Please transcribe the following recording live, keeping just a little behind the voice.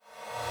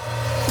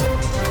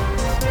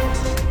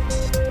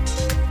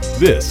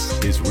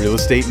This is Real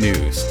Estate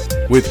News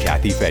with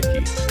Kathy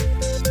Fettke.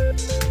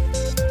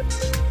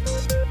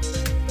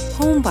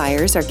 Home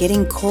buyers are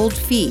getting cold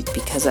feet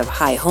because of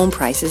high home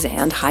prices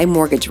and high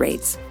mortgage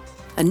rates.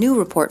 A new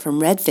report from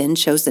Redfin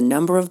shows the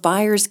number of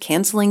buyers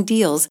canceling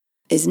deals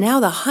is now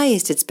the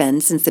highest it's been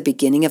since the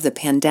beginning of the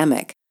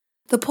pandemic.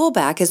 The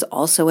pullback is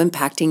also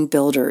impacting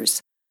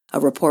builders. A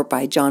report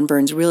by John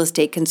Burns Real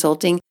Estate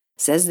Consulting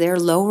says they're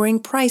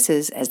lowering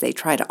prices as they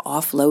try to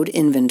offload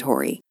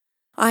inventory.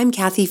 I'm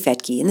Kathy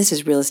Fettke, and this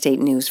is Real Estate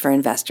News for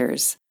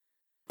Investors.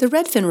 The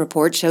Redfin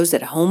report shows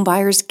that home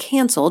buyers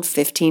canceled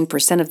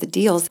 15% of the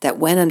deals that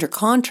went under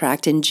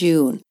contract in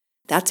June.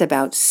 That's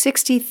about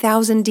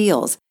 60,000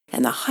 deals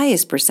and the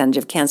highest percentage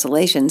of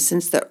cancellations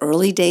since the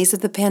early days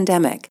of the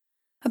pandemic.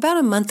 About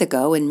a month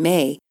ago in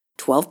May,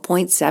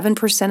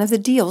 12.7% of the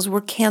deals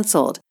were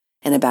canceled,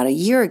 and about a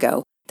year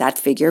ago, that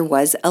figure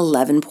was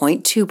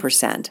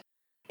 11.2%.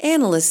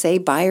 Analysts say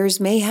buyers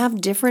may have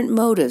different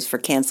motives for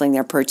canceling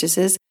their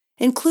purchases,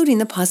 including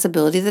the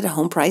possibility that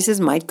home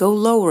prices might go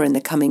lower in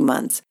the coming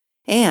months,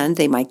 and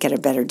they might get a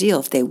better deal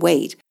if they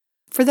wait.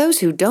 For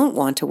those who don't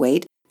want to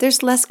wait,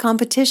 there's less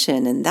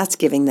competition, and that's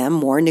giving them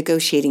more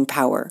negotiating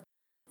power.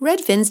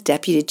 Redfin's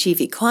Deputy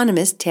Chief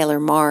Economist, Taylor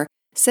Marr,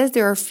 says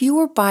there are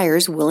fewer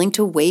buyers willing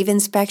to waive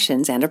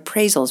inspections and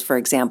appraisals, for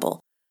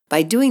example.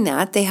 By doing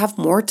that, they have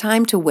more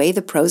time to weigh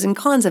the pros and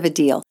cons of a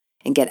deal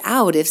and get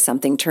out if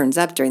something turns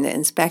up during the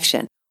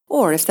inspection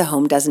or if the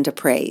home doesn't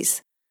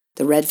appraise.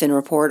 The Redfin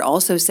report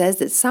also says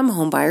that some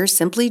homebuyers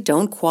simply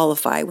don't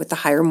qualify with the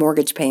higher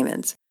mortgage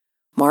payments.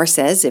 Marr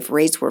says if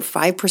rates were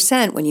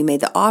 5% when you made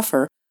the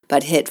offer,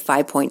 but hit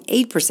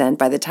 5.8%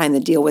 by the time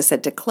the deal was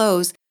set to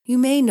close, you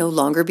may no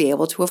longer be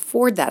able to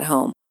afford that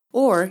home,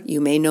 or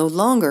you may no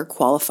longer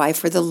qualify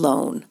for the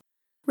loan.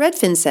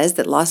 Redfin says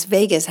that Las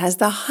Vegas has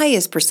the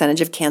highest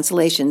percentage of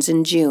cancellations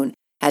in June,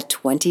 at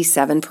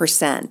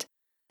 27%.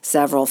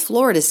 Several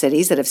Florida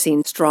cities that have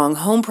seen strong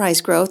home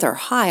price growth are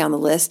high on the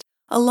list,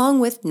 along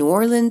with New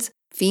Orleans,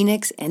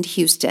 Phoenix, and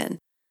Houston.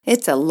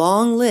 It's a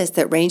long list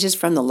that ranges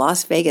from the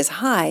Las Vegas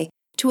high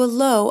to a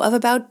low of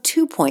about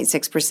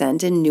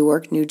 2.6% in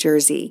Newark, New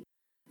Jersey.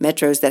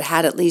 Metros that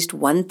had at least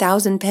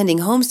 1,000 pending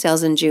home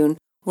sales in June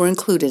were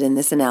included in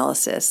this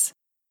analysis.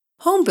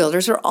 Home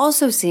builders are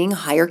also seeing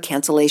higher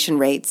cancellation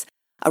rates.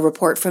 A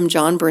report from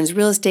John Burns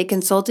Real Estate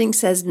Consulting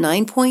says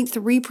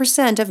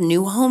 9.3% of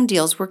new home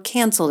deals were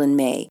canceled in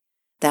May.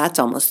 That's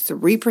almost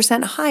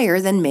 3%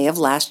 higher than May of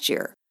last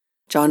year.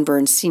 John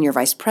Burns Senior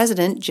Vice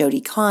President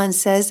Jody Kahn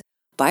says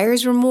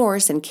buyers'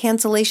 remorse and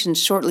cancellations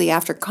shortly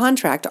after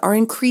contract are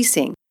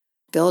increasing.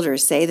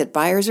 Builders say that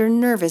buyers are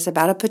nervous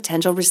about a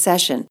potential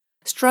recession,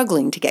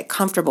 struggling to get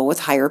comfortable with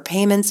higher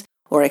payments,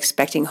 or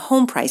expecting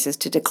home prices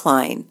to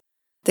decline.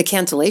 The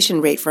cancellation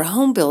rate for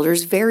home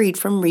builders varied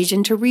from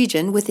region to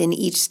region within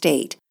each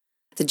state.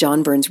 The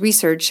John Burns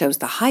research shows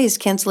the highest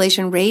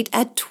cancellation rate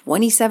at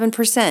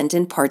 27%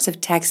 in parts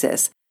of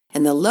Texas,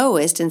 and the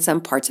lowest in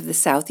some parts of the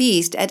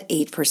Southeast at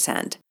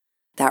 8%.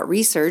 That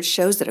research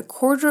shows that a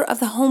quarter of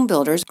the home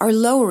builders are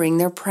lowering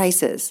their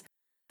prices.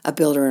 A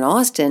builder in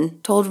Austin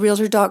told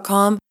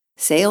Realtor.com,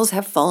 "Sales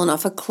have fallen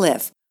off a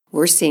cliff.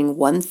 We're seeing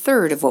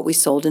 1/3 of what we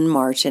sold in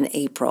March and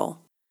April."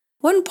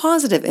 One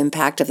positive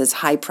impact of this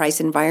high-price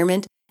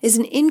environment is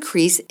an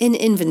increase in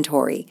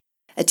inventory.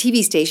 A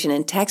TV station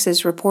in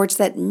Texas reports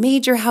that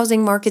major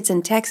housing markets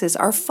in Texas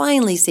are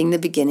finally seeing the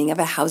beginning of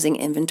a housing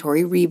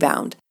inventory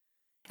rebound.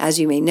 As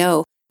you may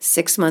know,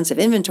 6 months of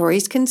inventory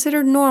is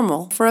considered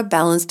normal for a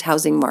balanced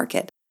housing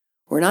market.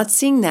 We're not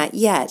seeing that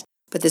yet,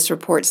 but this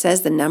report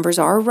says the numbers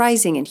are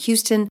rising in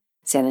Houston,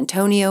 San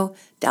Antonio,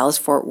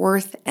 Dallas-Fort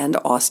Worth, and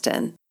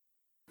Austin.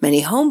 Many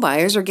home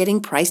buyers are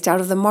getting priced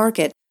out of the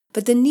market,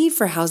 but the need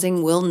for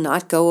housing will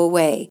not go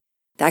away.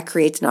 That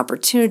creates an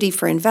opportunity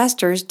for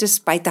investors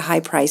despite the high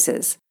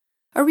prices.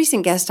 A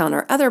recent guest on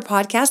our other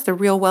podcast, The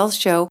Real Wealth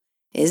Show,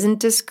 isn't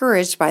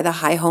discouraged by the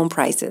high home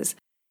prices.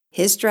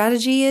 His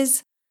strategy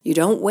is, you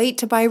don't wait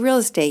to buy real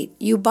estate,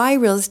 you buy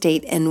real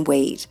estate and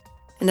wait.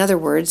 In other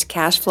words,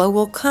 cash flow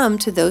will come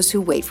to those who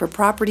wait for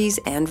properties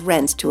and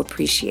rents to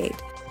appreciate.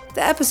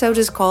 The episode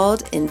is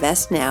called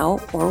Invest Now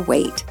or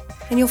Wait,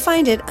 and you'll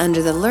find it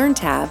under the Learn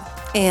tab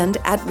and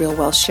at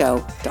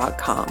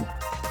realwealthshow.com.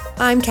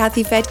 I'm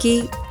Kathy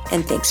Fettke,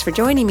 and thanks for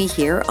joining me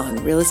here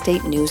on Real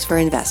Estate News for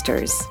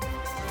Investors.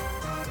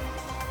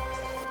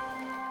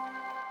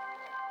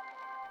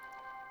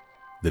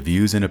 The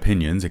views and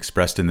opinions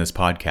expressed in this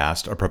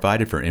podcast are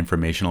provided for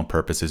informational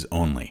purposes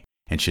only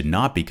and should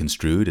not be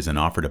construed as an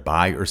offer to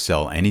buy or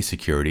sell any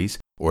securities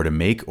or to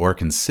make or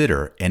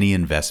consider any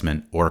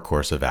investment or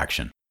course of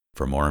action.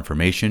 For more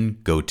information,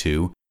 go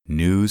to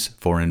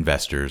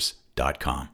newsforinvestors.com.